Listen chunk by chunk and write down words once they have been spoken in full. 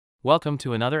Welcome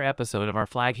to another episode of our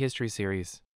Flag History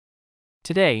series.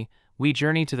 Today, we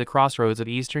journey to the crossroads of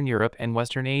Eastern Europe and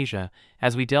Western Asia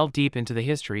as we delve deep into the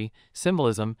history,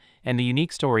 symbolism, and the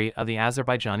unique story of the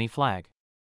Azerbaijani flag.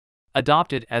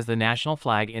 Adopted as the national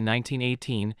flag in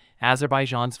 1918,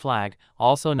 Azerbaijan's flag,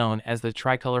 also known as the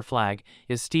Tricolour flag,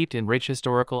 is steeped in rich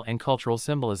historical and cultural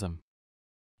symbolism.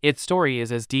 Its story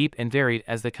is as deep and varied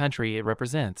as the country it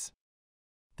represents.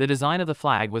 The design of the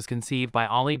flag was conceived by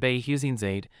Ali Bey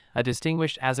Huseynzade, a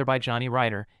distinguished Azerbaijani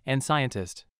writer and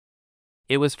scientist.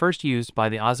 It was first used by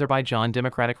the Azerbaijan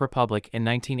Democratic Republic in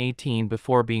 1918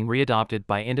 before being readopted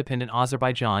by independent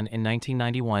Azerbaijan in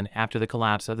 1991 after the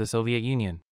collapse of the Soviet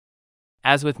Union.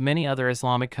 As with many other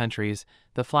Islamic countries,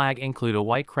 the flag includes a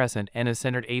white crescent and a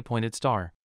centered eight-pointed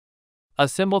star, a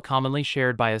symbol commonly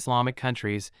shared by Islamic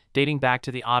countries dating back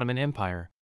to the Ottoman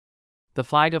Empire. The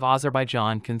flag of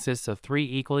Azerbaijan consists of three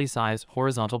equally sized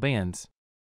horizontal bands.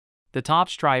 The top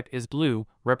stripe is blue,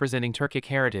 representing Turkic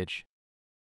heritage.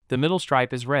 The middle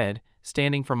stripe is red,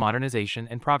 standing for modernization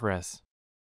and progress.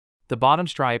 The bottom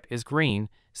stripe is green,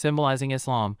 symbolizing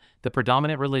Islam, the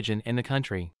predominant religion in the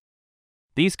country.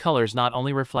 These colors not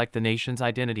only reflect the nation's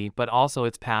identity but also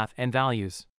its path and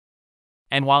values.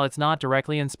 And while it's not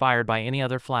directly inspired by any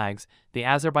other flags, the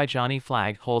Azerbaijani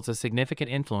flag holds a significant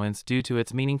influence due to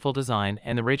its meaningful design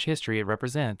and the rich history it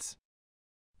represents.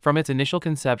 From its initial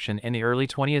conception in the early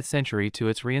 20th century to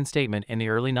its reinstatement in the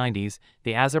early 90s,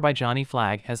 the Azerbaijani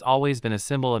flag has always been a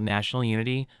symbol of national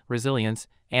unity, resilience,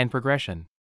 and progression.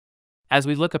 As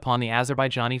we look upon the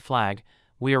Azerbaijani flag,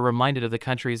 we are reminded of the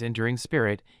country's enduring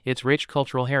spirit, its rich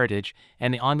cultural heritage,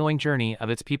 and the ongoing journey of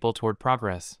its people toward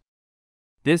progress.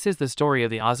 This is the story of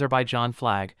the Azerbaijan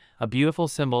flag, a beautiful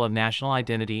symbol of national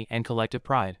identity and collective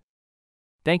pride.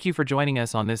 Thank you for joining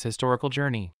us on this historical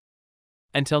journey.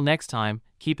 Until next time,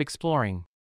 keep exploring.